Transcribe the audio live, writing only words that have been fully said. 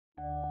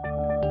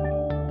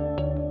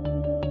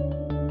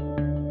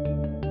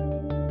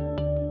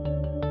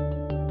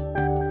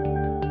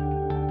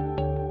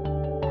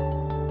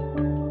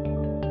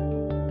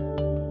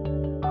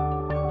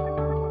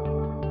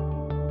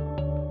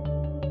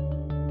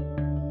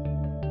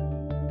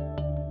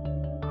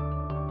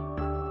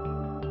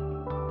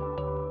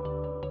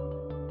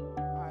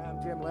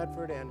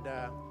Ledford, and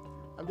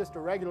I'm just a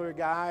regular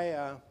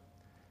guy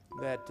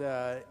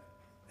that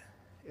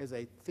is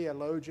a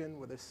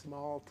theologian with a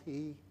small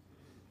t.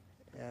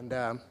 And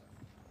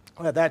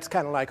well, that's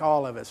kind of like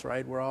all of us,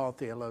 right? We're all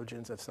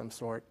theologians of some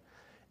sort.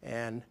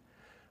 And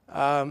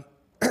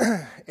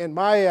in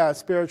my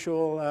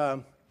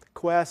spiritual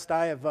quest,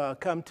 I have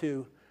come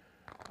to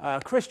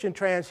Christian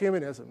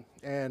transhumanism.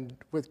 And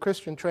with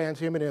Christian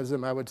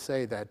transhumanism, I would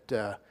say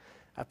that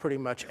I pretty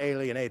much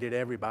alienated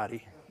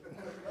everybody.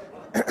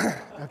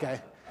 Okay.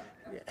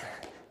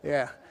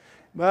 Yeah.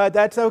 But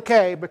that's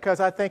okay, because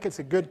I think it's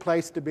a good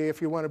place to be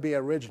if you want to be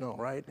original,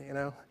 right? You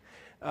know.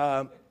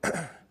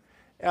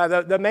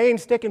 The main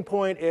sticking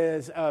point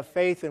is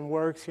faith and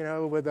works. You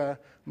know, with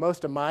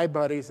most of my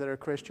buddies that are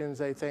Christians,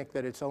 they think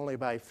that it's only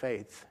by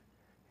faith,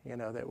 you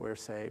know, that we're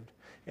saved.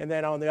 And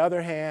then on the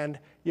other hand,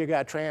 you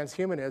got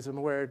transhumanism,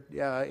 where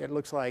it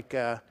looks like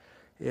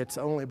it's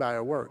only by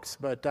our works.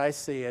 But I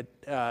see it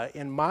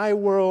in my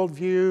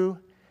worldview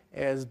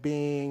as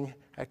being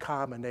a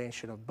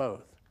combination of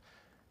both.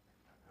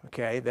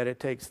 Okay, that it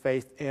takes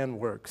faith and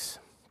works.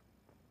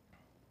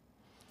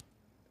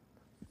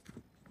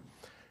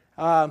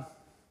 Have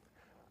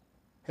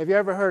you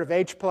ever heard of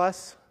H+?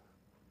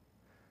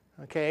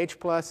 Okay, H+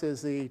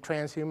 is the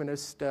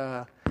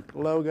transhumanist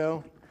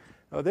logo.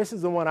 Oh, this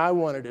is the one I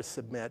wanted to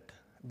submit,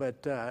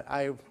 but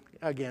I,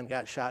 again,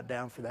 got shot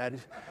down for that.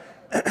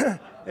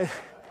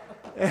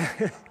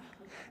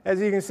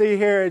 As you can see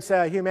here, it's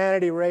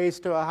humanity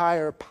raised to a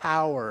higher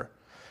power,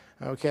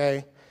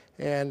 okay?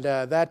 And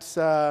that's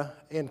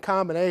in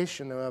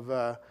combination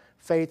of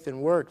faith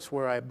and works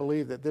where I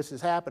believe that this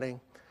is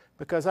happening,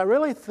 because I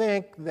really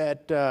think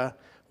that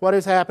what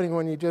is happening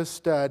when you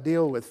just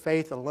deal with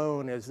faith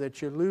alone is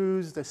that you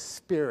lose the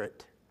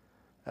spirit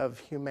of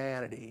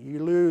humanity.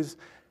 You lose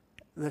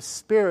the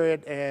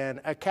Spirit, and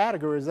a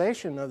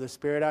categorization of the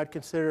Spirit I'd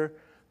consider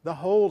the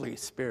Holy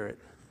Spirit,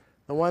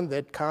 the one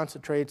that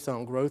concentrates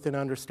on growth and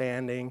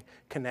understanding,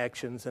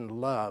 connections, and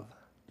love.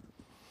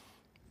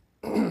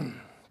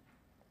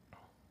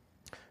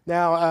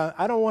 Now,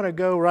 I don't want to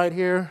go right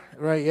here,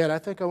 right yet. I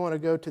think I want to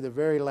go to the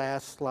very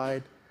last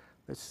slide.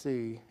 Let's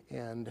see,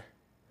 and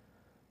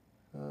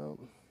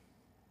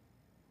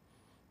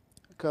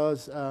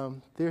because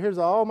here's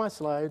all my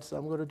slides, so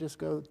I'm going to just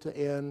go to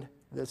end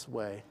this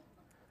way.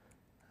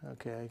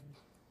 Okay.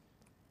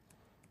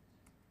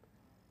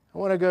 I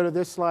want to go to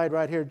this slide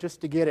right here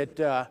just to get it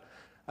to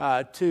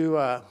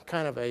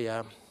kind of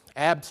a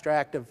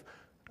abstract of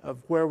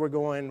where we're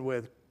going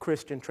with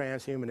Christian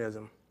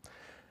transhumanism.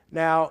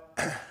 Now,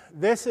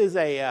 this is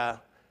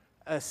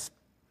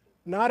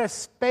not a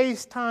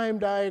space-time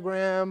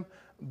diagram,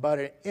 but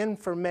an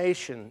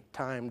information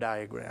time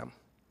diagram.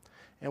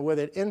 And with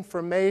an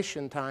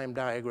information time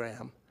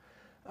diagram,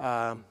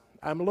 I'm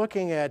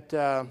looking at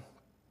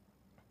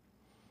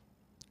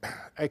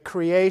a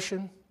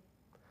creation,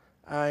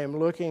 I am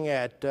looking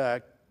at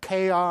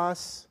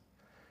chaos,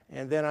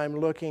 and then I'm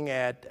looking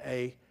at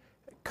a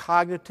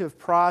cognitive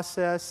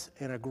process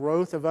and a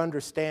growth of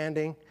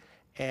understanding,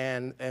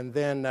 and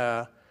then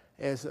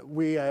as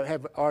we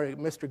have already,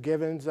 Mr.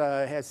 Givens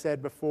has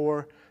said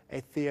before,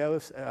 a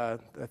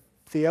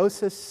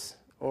theosis,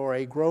 or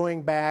a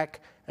growing back,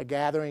 a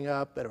gathering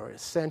up, or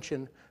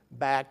ascension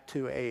back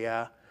to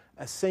a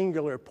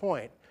singular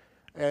point.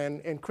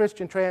 And in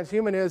Christian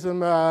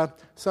transhumanism,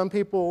 some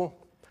people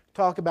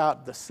talk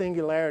about the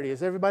singularity.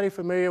 Is everybody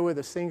familiar with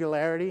the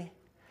singularity?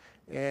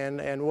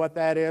 And what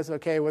that is?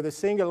 Okay, well, the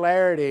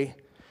singularity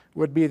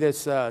would be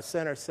this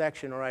center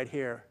section right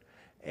here.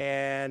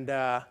 And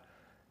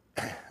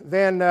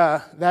then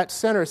that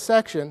center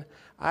section,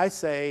 I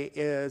say,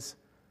 is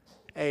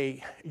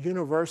a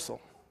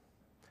universal.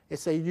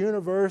 It's a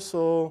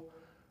universal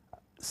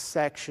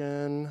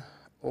section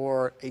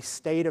or a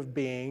state of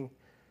being,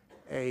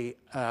 the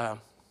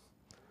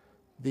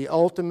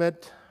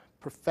ultimate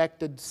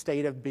perfected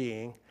state of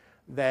being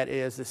that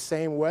is the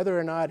same whether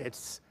or not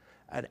it's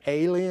an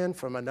alien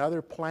from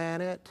another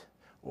planet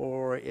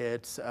or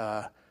it's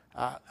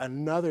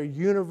another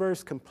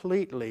universe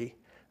completely,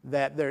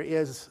 that there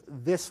is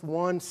this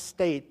one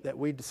state that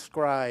we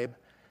describe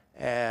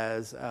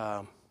as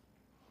well,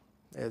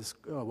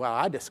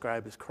 I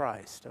describe as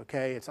Christ,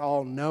 okay? It's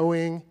all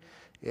knowing,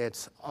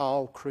 it's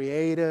all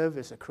creative,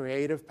 it's a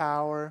creative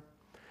power.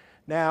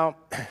 Now,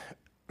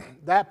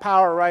 that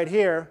power right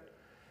here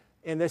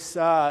in this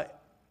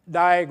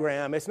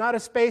diagram, it's not a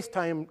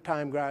space-time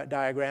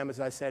diagram, as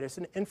I said, it's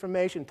an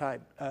information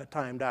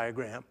time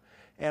diagram.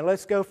 And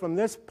let's go from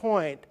this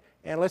point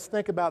and let's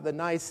think about the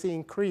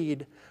Nicene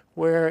Creed,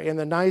 where in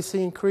the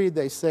Nicene Creed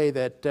they say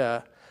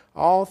that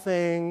all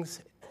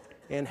things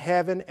in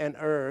heaven and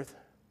earth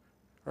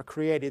are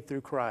created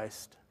through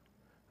Christ.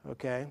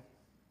 Okay?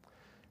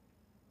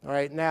 All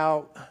right,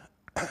 now,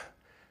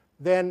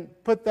 then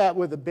put that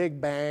with the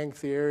Big Bang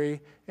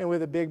Theory, and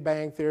with the Big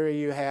Bang Theory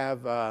you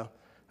have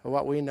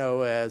what we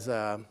know as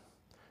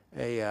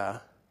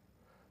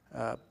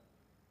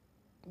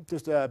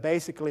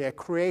basically a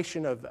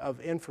creation of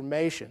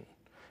information.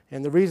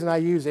 And the reason I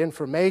use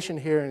information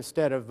here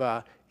instead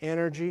of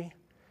energy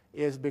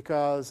is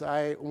because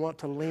I want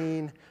to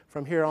lean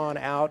from here on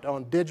out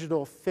on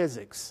digital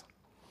physics.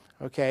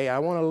 Okay, I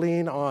want to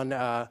lean on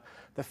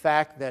the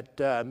fact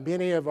that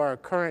many of our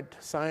current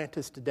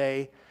scientists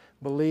today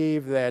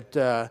believe that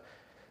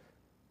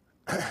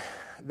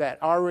that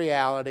our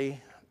reality,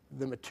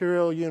 the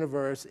material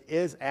universe,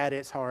 is at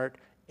its heart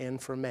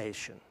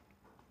information.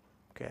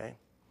 Okay,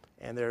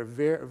 and there are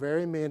very,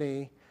 very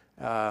many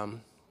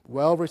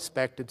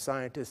well-respected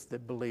scientists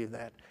that believe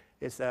that.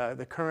 It's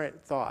the current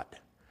thought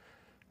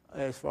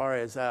as far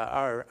as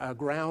our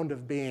ground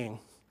of being.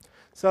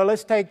 So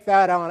let's take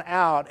that on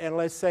out, and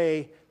let's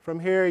say from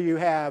here you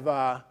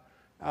have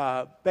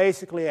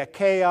basically a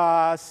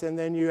chaos, and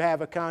then you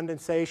have a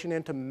condensation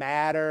into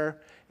matter,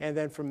 and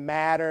then from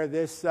matter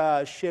this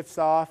shifts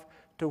off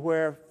to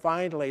where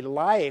finally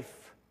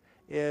life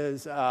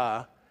is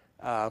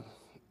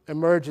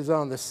emerges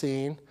on the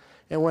scene.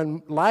 And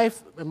when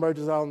life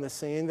emerges on the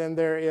scene, then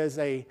there is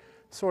a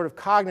sort of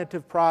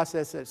cognitive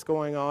process that's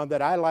going on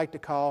that I like to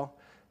call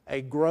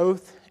a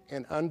growth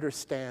in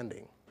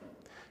understanding.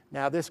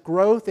 Now, this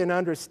growth in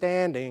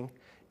understanding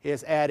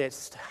is at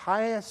its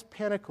highest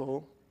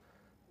pinnacle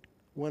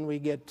when we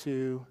get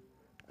to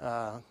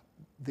I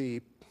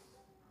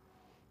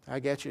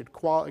guess you'd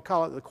call it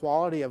the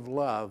quality of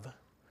love,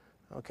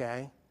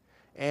 okay?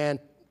 And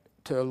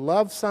to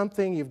love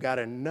something, you've got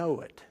to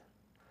know it.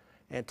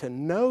 And to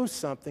know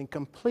something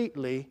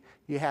completely,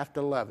 you have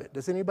to love it.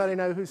 Does anybody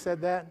know who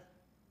said that?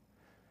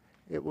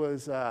 It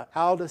was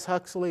Aldous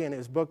Huxley in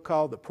his book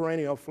called The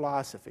Perennial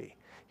Philosophy.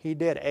 He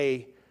did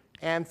an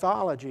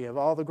anthology of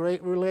all the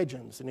great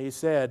religions, and he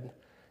said,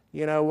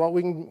 you know, what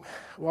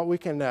we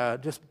can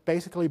just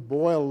basically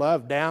boil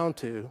love down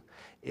to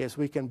is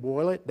we can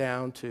boil it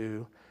down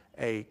to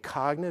a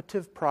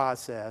cognitive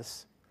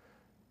process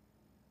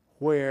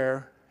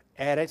where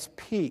at its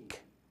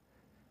peak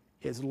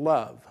is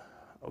love,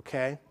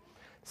 okay?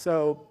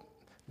 So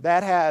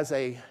that has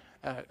a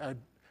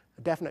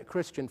definite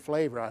Christian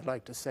flavor, I'd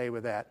like to say,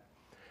 with that.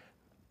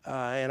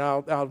 And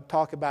I'll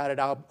talk about it.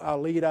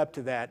 I'll lead up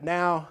to that.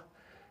 Now,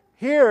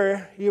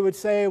 here you would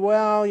say,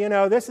 well, you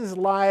know, this is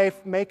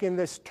life making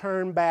this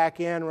turn back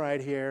in right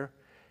here.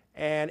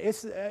 And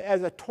it's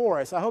as a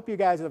torus. I hope you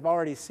guys have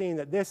already seen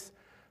that this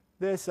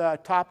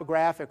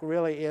topographic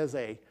really is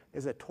a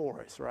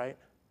torus, right?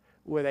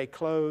 With a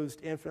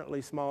closed,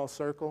 infinitely small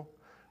circle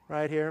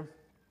right here.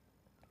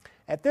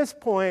 At this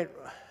point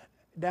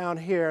down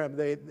here,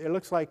 it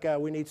looks like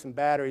we need some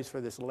batteries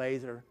for this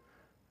laser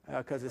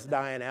because it's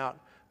dying out.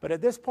 But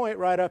at this point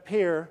right up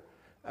here,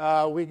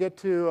 we get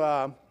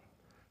to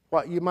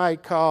what you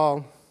might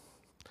call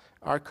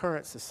our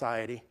current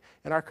society.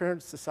 In our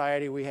current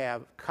society, we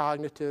have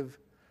cognitive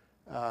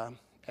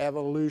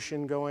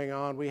evolution going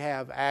on. We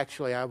have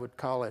actually, I would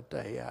call it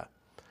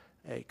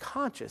a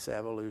conscious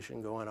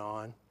evolution going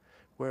on,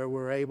 where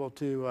we're able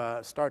to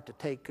start to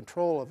take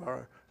control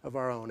of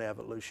our own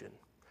evolution.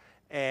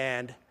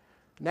 And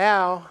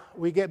now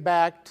we get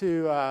back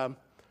to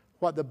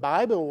what the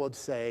Bible would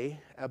say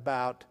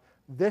about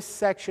this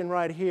section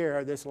right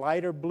here, this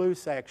lighter blue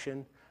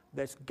section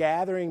that's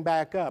gathering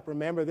back up.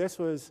 Remember, this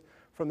was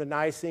from the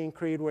Nicene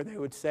Creed, where they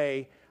would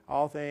say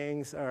all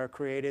things are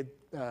created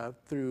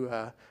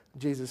through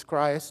Jesus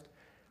Christ.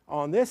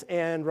 On this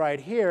end right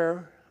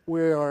here,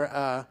 we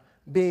are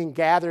being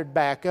gathered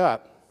back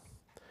up.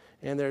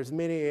 And there's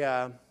many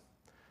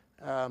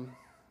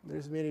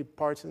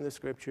parts in the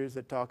Scriptures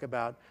that talk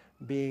about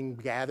being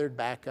gathered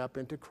back up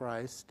into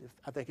Christ.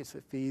 I think it's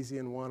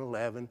Ephesians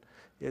 1:11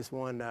 is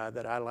one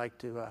that I like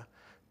to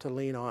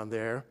lean on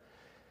there.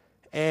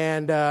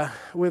 And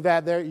with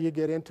that there, you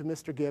get into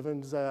Mr.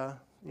 Given's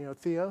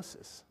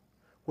theosis,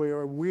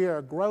 where we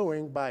are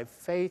growing by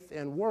faith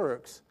and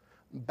works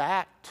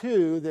back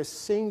to this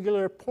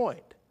singular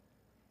point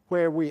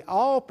where we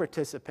all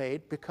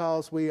participate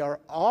because we are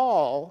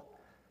all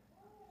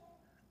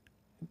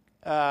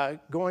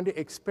going to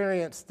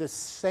experience the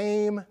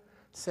same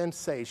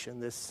sensation,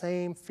 this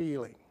same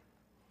feeling.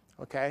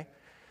 Okay?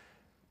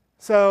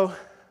 So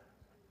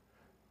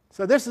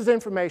this is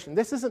information.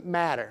 This isn't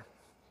matter.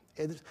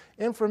 It's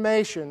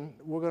information,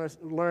 we're going to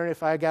learn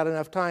if I got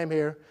enough time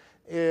here,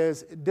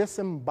 is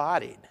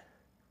disembodied.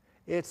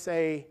 It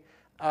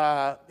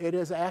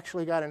has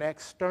actually got an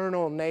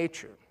external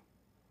nature.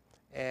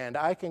 And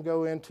I can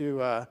go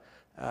into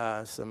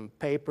some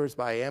papers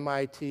by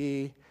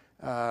MIT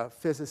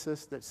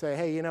physicists that say,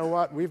 hey, you know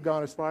what, we've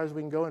gone as far as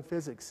we can go in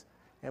physics.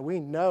 And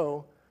we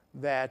know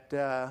that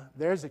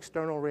there's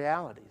external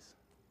realities.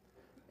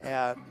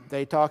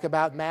 They talk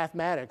about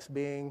mathematics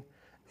being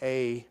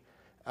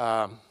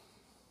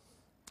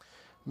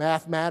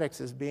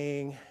mathematics as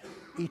being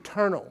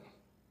eternal,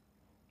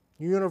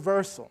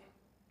 universal,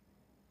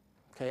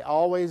 okay,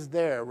 always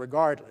there,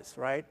 regardless,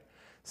 right?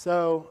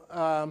 So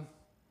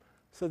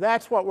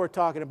that's what we're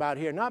talking about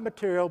here. Not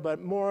material,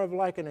 but more of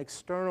like an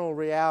external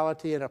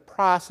reality and a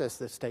process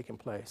that's taking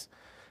place.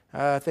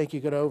 I think you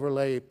could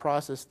overlay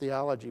process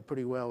theology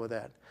pretty well with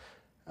that.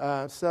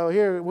 So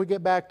here we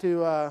get back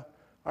to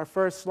our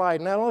first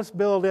slide. Now let's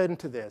build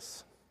into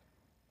this.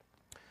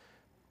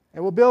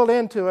 And we'll build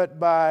into it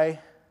by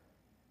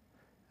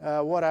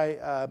what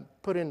I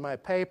put in my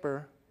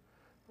paper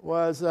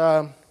was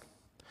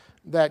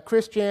that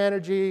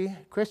Christianity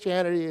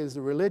is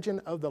the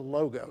religion of the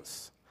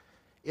Logos.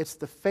 It's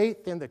the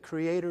faith in the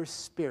Creator's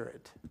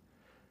Spirit.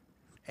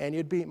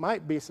 And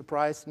might be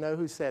surprised to know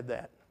who said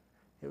that.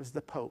 It was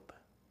the Pope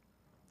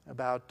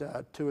about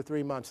 2 or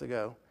 3 months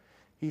ago.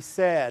 He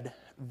said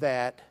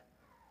that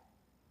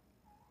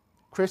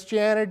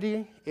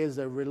Christianity is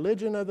a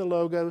religion of the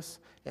Logos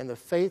and the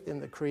faith in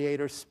the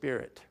Creator's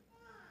Spirit,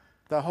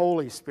 the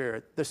Holy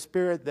Spirit, the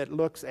Spirit that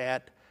looks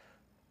at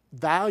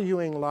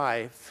valuing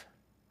life,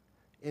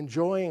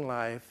 enjoying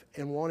life,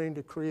 and wanting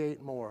to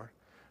create more.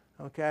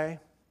 Okay?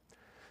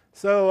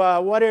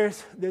 So what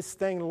is this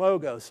thing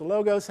Logos? So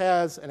Logos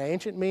has an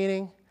ancient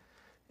meaning,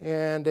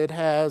 and it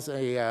has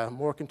a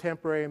more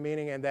contemporary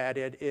meaning in that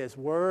it is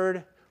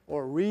word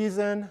or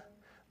reason.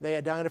 They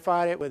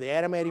identified it with the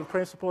animating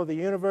principle of the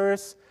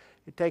universe.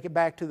 You take it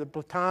back to the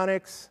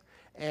Platonics,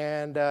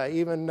 and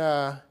even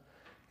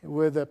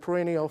with the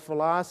perennial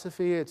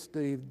philosophy, it's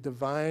the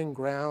divine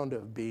ground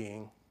of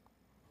being.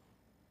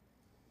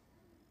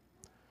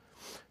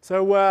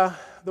 So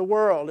the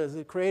world, is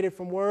it created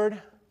from word?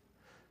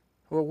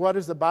 Well, what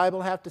does the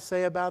Bible have to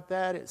say about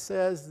that? It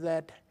says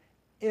that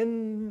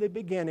in the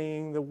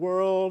beginning, the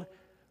world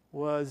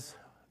was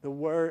the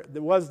Word,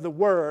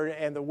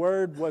 and the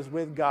Word was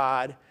with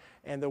God,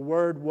 and the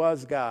Word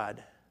was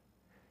God.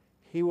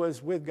 He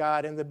was with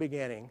God in the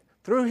beginning.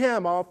 Through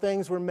Him, all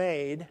things were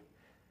made.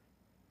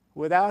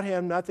 Without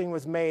Him, nothing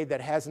was made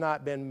that has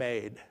not been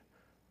made.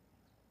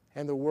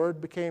 And the Word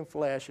became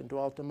flesh and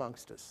dwelt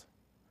amongst us.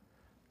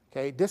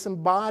 Okay,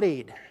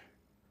 disembodied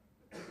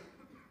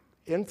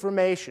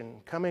information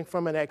coming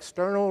from an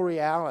external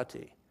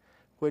reality,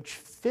 which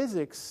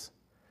physics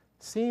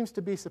seems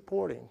to be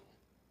supporting.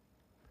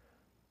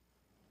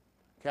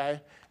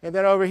 Okay, and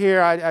then over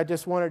here, I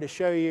just wanted to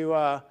show you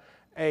a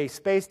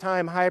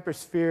space-time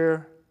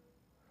hypersphere,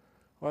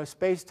 or a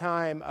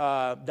space-time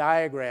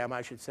diagram,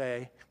 I should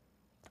say,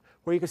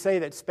 where you could say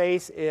that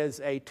space is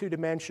a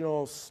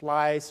two-dimensional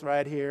slice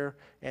right here,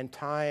 and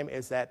time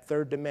is that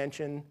third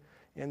dimension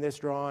in this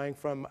drawing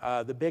from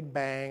the Big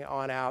Bang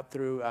on out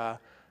through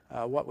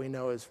what we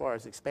know as far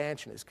as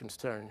expansion is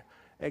concerned.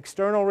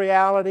 External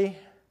reality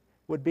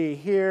would be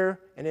here,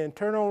 and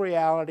internal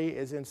reality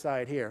is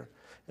inside here.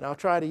 And I'll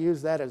try to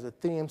use that as a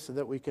theme so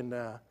that we can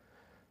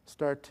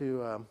start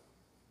to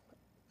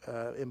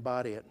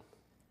embody it.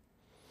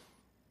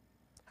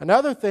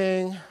 Another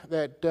thing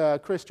that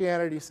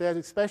Christianity says,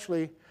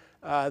 especially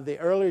the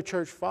early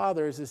church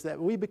fathers, is that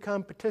we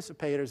become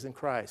participators in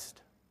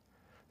Christ.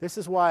 This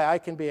is why I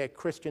can be a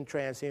Christian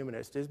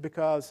transhumanist, is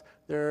because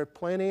there are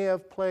plenty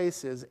of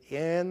places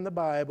in the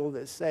Bible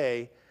that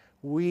say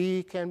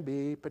we can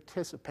be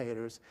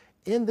participators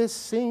in this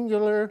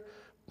singular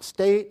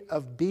state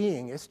of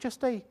being. It's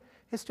just a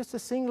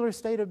singular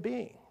state of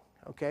being.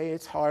 Okay,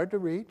 it's hard to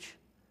reach,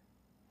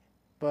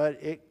 but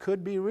it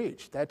could be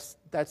reached.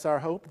 That's our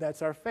hope.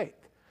 That's our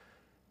faith.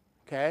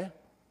 Okay,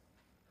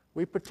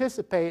 we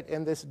participate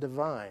in this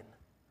divine.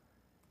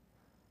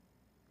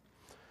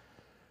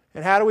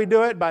 And how do we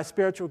do it? By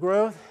spiritual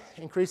growth,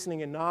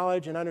 increasing in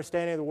knowledge and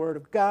understanding of the Word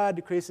of God,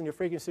 decreasing your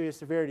frequency and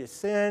severity of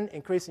sin,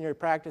 increasing your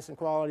practice and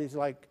qualities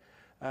like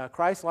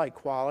Christ-like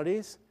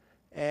qualities,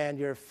 and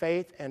your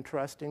faith and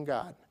trust in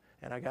God.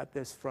 And I got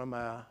this from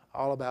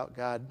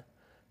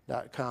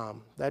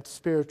allaboutgod.com. That's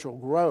spiritual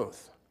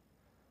growth.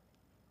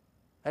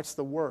 That's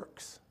the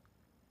works.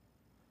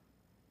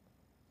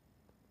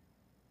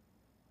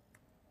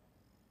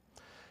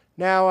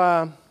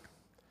 Now,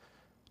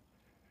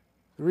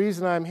 the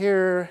reason I'm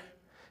here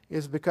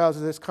is because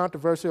of this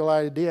controversial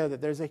idea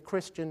that there's a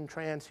Christian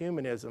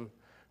transhumanism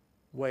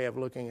way of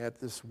looking at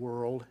this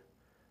world.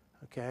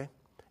 Okay?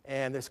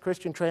 And this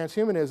Christian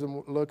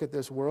transhumanism look at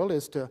this world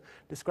is to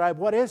describe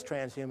what is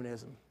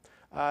transhumanism.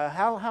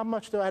 How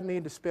much do I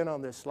need to spin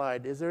on this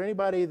slide? Is there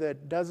anybody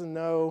that doesn't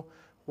know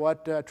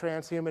what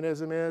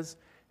transhumanism is,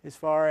 as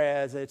far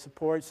as it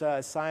supports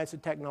science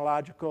and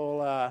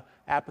technological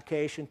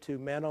application to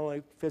mental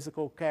and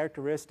physical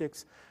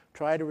characteristics,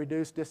 try to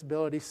reduce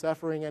disability,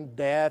 suffering, and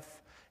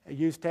death,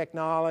 use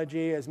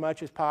technology as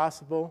much as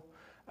possible,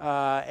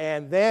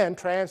 and then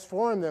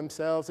transform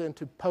themselves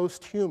into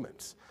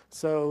post-humans.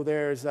 So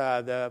there's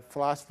the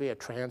philosophy of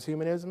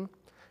transhumanism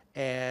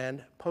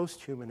and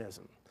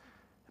post-humanism.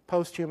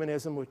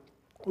 Post-humanism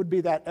would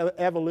be that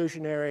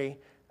evolutionary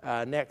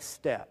next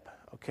step,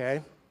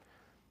 okay?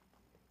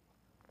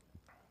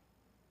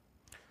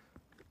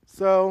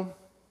 So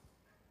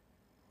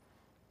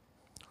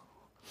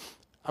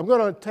I'm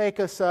going to take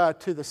us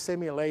to the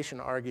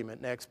simulation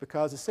argument next,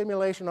 because the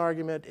simulation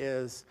argument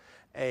is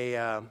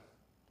it's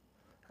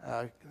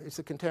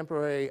a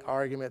contemporary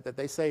argument that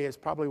they say is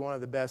probably one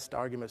of the best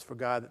arguments for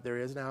God that there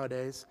is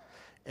nowadays.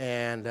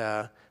 And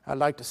I'd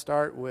like to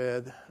start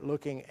with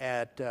looking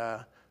at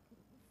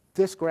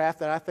this graph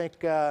that I think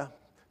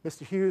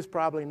Mr. Hughes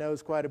probably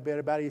knows quite a bit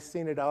about. He's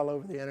seen it all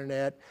over the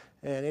internet.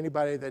 And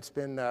anybody that's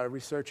been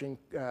researching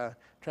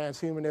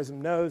transhumanism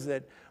knows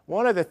that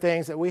one of the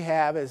things that we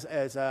have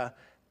as a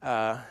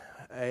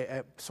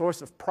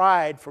source of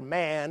pride for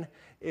man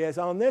is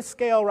on this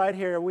scale right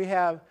here, we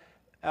have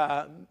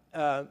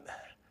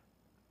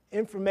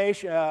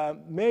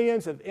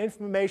millions of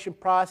information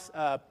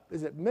processes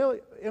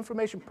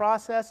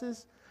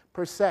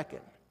per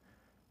second.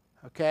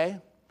 Okay?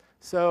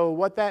 So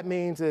what that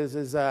means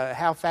is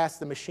how fast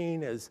the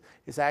machine is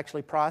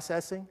actually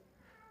processing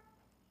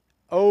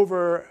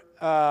over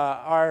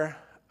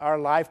our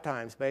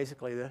lifetimes,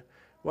 basically.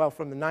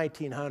 From the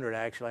 1900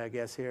 actually, I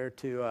guess here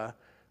to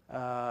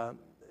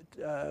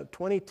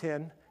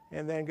 2010,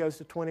 and then goes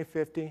to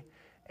 2050,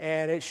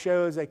 and it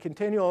shows a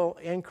continual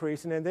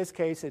increase. And in this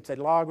case, it's a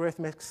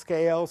logarithmic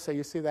scale, so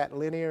you see that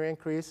linear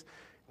increase.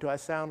 Do I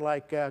sound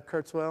like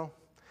Kurzweil?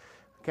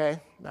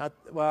 Okay,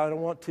 well, I don't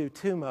want to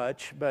too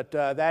much, but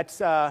that's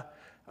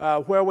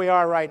where we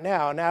are right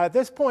now. Now, at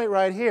this point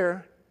right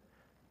here,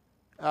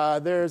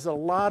 there's a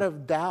lot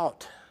of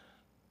doubt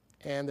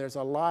and there's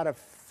a lot of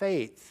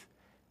faith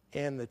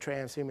in the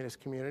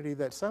transhumanist community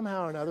that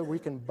somehow or another we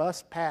can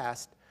bust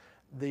past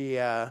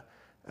the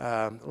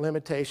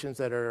limitations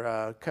that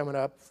are coming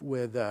up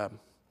with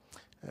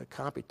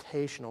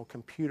computational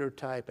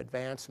computer-type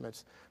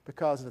advancements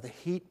because of the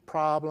heat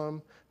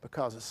problem,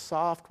 because of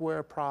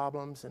software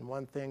problems and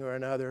one thing or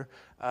another,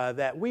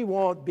 that we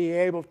won't be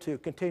able to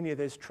continue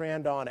this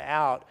trend on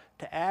out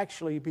to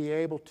actually be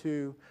able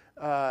to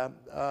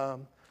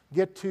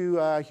get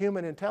to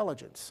human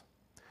intelligence.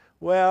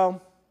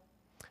 Well,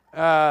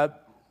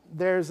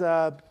 there's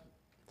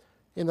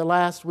in the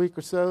last week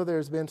or so,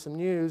 there's been some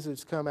news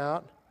that's come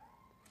out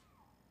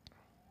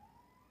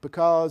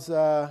because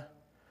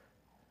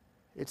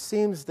it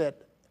seems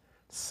that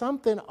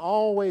something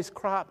always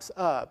crops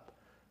up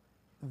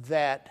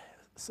that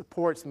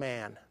supports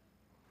man,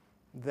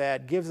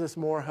 that gives us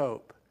more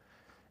hope.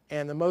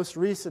 And the most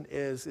recent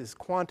is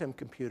quantum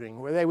computing,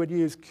 where they would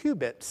use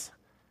qubits,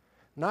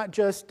 not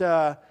just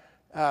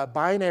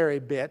binary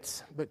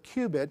bits, but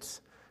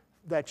qubits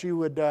that you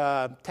would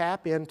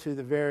tap into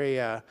the very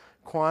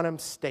quantum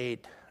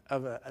state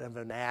of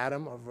an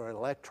atom, of an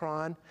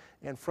electron,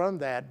 and from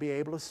that be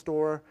able to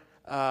store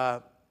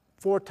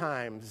 4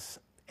 times,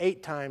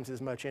 8 times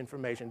as much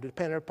information,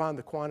 depending upon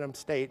the quantum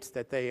states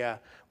that they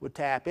would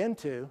tap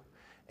into.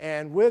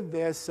 And with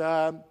this,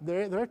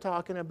 they're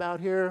talking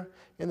about here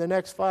in the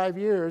next 5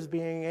 years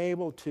being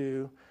able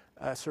to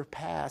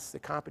surpass the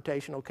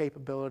computational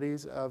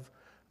capabilities of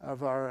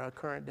our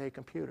current day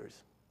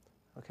computers.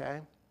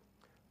 Okay?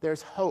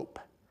 There's hope,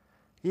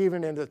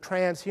 even in the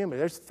transhuman.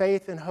 There's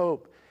faith and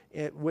hope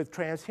with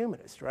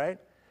transhumanists, right?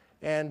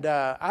 And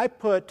I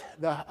put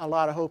a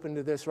lot of hope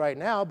into this right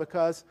now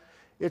because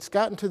it's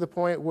gotten to the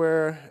point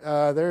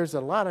where there's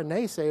a lot of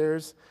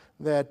naysayers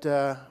that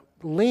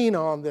lean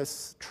on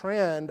this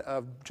trend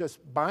of just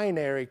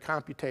binary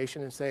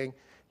computation and saying,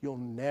 you'll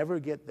never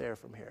get there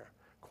from here.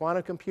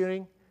 Quantum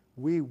computing,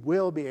 we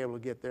will be able to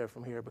get there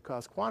from here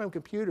because quantum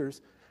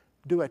computers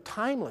do a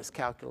timeless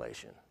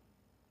calculation.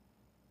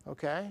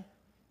 Okay?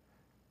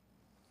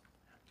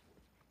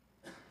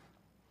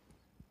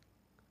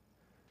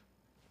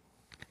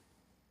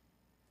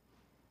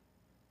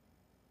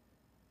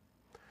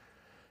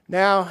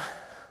 Now,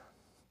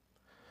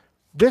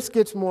 this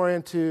gets more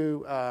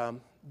into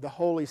the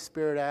Holy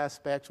Spirit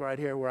aspects right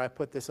here where I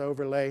put this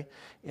overlay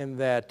in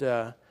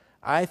that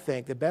I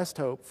think the best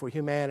hope for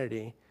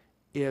humanity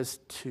is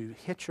to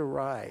hitch a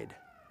ride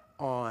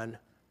on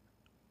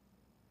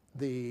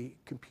the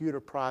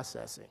computer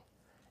processing.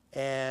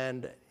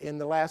 And in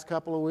the last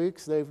couple of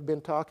weeks, they've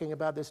been talking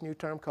about this new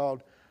term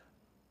called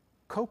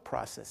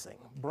co-processing,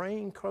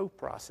 brain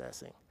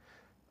co-processing,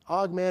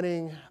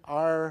 augmenting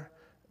our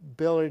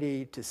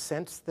ability to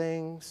sense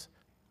things,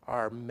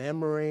 our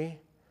memory,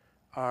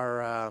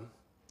 our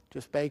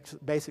just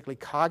basically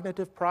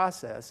cognitive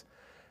process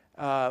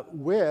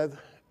with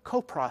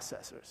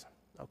co-processors,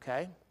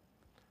 okay?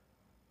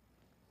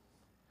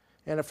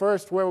 And at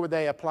first, where would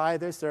they apply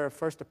this? They're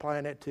first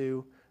applying it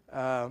to,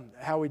 how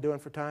are we doing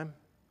for time?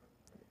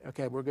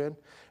 Okay, we're good.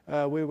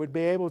 We would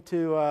be able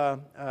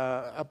to,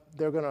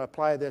 they're going to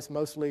apply this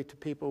mostly to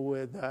people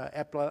with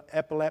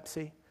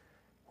epilepsy,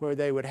 where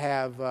they would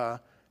have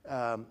a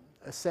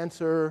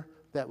sensor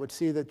that would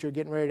see that you're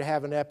getting ready to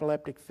have an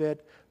epileptic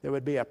fit. There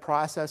would be a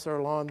processor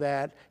along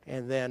that,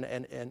 and then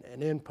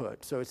an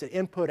input. So it's an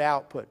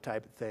input-output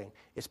type of thing.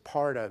 It's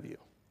part of you,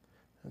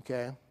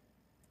 okay?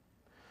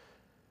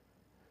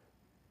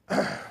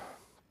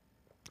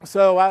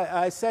 So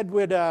I said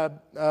we'd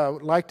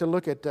like to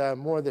look at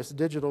more of this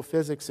digital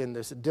physics and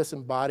this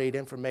disembodied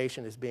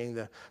information as being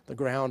the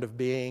ground of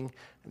being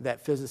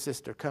that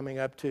physicists are coming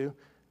up to.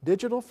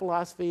 Digital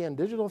philosophy and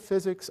digital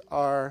physics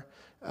are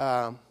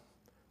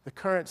the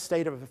current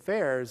state of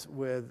affairs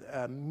with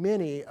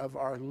many of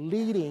our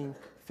leading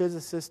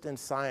physicists and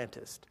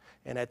scientists.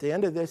 And at the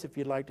end of this, if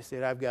you'd like to see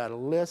it, I've got a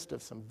list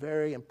of some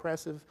very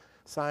impressive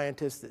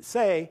scientists that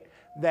say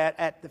that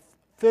at the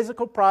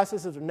physical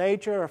processes of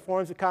nature or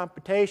forms of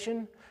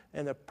computation,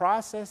 and the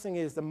processing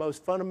is the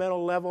most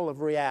fundamental level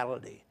of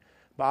reality.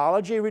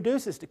 Biology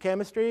reduces to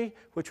chemistry,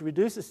 which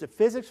reduces to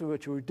physics,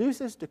 which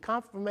reduces to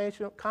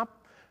computational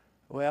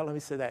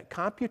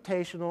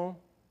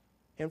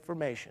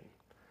information.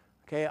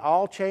 Okay,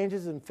 all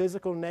changes in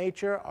physical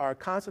nature are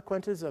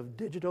consequences of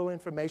digital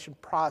information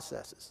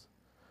processes.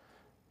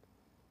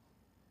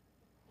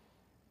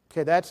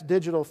 Okay, that's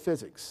digital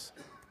physics.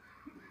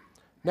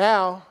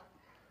 Now,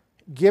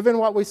 given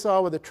what we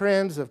saw with the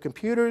trends of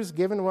computers,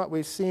 given what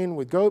we've seen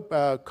with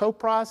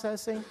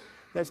co-processing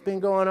that's been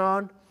going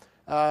on,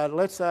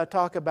 let's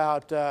talk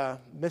about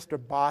Mr.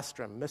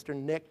 Bostrom, Mr.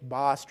 Nick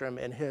Bostrom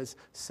and his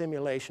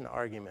simulation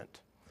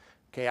argument.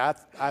 Okay,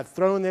 I've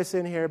thrown this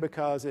in here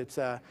because it's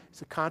a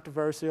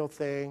controversial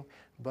thing,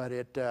 but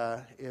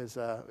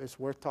it's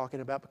worth talking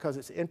about because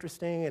it's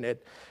interesting and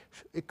it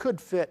could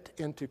fit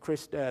into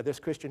this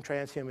Christian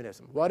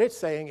transhumanism. What it's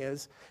saying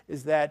is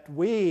that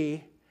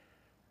we,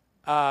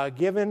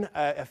 given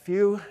a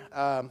few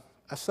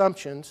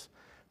assumptions,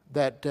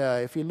 that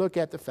if you look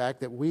at the fact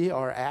that we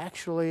are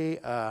actually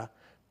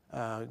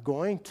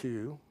going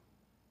to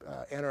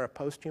enter a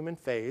post-human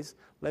phase,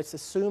 let's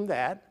assume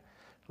that.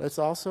 Let's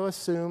also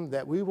assume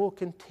that we will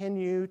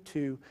continue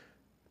to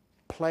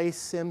play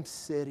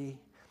SimCity,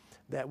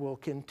 that will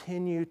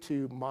continue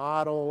to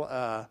model,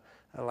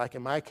 like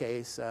in my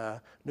case,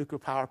 nuclear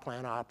power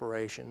plant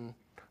operation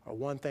or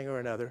one thing or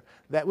another,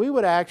 that we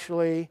would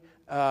actually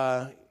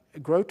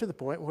grow to the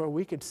point where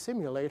we could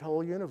simulate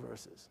whole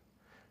universes.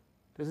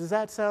 Does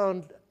that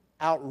sound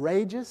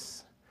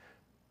outrageous?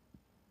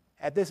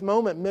 At this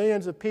moment,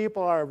 millions of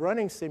people are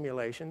running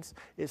simulations.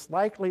 It's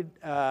likely,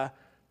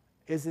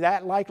 is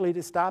that likely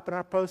to stop in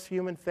our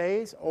post-human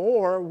phase?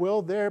 Or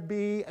will there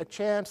be a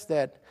chance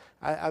that,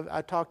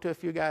 I talked to a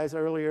few guys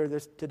earlier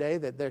today,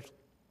 that there's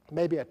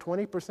maybe a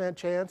 20%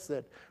 chance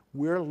that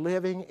we're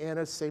living in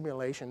a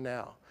simulation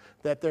now.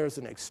 That there's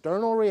an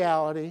external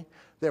reality,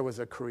 there was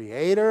a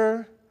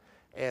creator,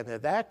 and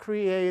that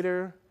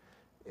creator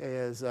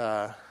is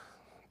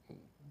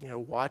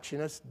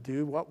watching us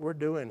do what we're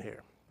doing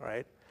here,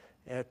 right?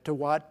 And to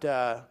what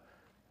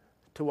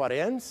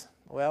ends?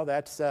 Well,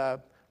 that's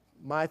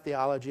my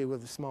theology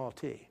with a small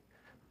t,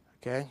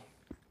 okay?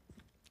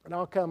 And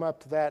I'll come up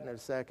to that in a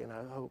second,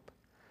 I hope.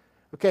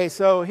 Okay,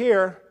 so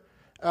here,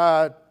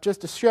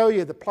 just to show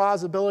you the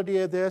plausibility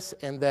of this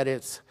and that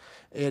it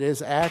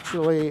is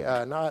actually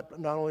not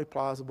only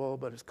plausible,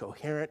 but it's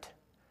coherent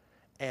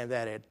and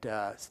that it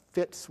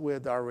fits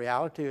with our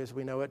reality as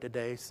we know it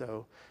today.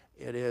 So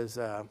it is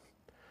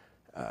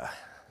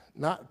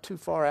not too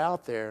far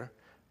out there.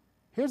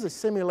 Here's a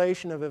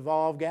simulation of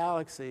evolved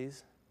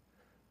galaxies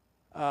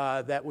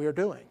that we're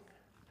doing.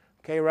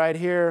 Okay, right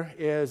here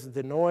is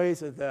the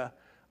noise of the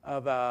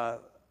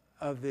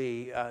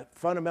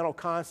fundamental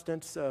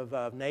constants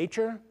of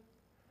nature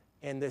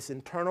and this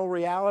internal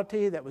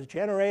reality that was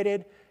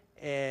generated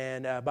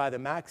by the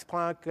Max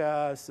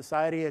Planck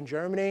Society in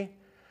Germany.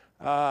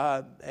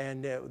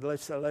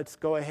 Let's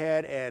go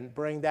ahead and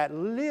bring that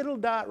little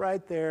dot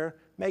right there,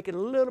 make it a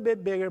little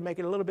bit bigger, make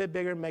it a little bit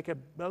bigger, make it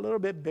a little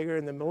bit bigger,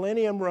 and the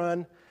Millennium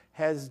Run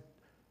has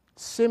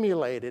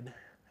simulated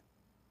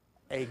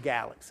a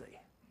galaxy.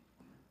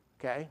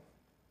 Okay?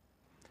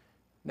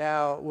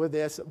 Now, with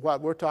this,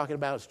 what we're talking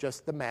about is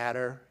just the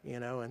matter,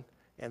 and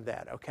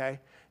that, okay?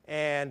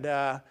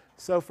 And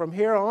so from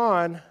here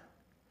on,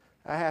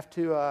 I have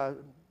to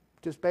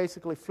just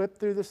basically flip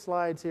through the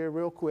slides here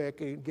real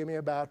quick. Give me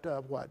about,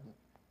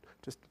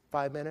 just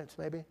 5 minutes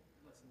maybe?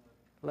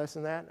 Less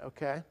than that,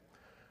 okay.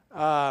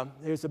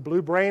 Here's the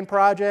Blue Brain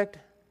Project.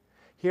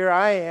 Here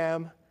I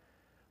am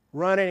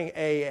running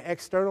in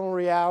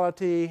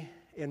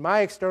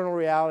my external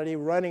reality,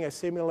 running a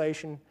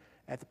simulation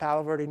at the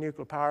Palo Verde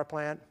nuclear power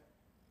plant.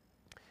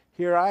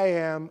 Here I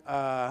am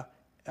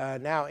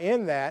now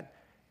in that,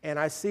 and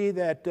I see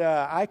that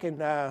I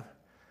can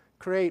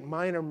create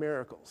minor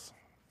miracles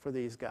for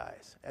these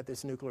guys at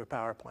this nuclear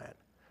power plant.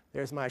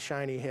 There's my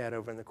shiny head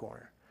over in the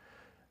corner.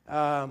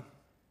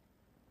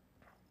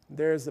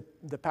 There's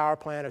the power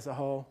plant as a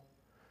whole.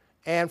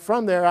 And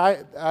from there,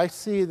 I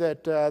see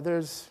that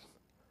there's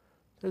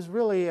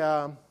really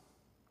a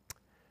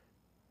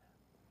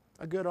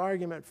good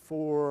argument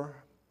for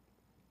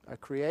a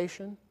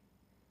creation,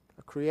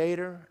 a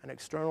creator, an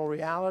external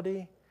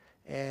reality,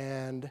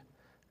 and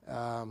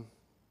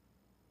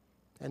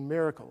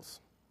miracles,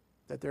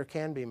 that there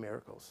can be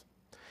miracles.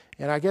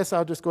 And I guess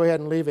I'll just go ahead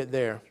and leave it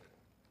there.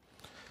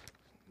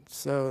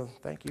 So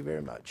thank you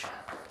very much.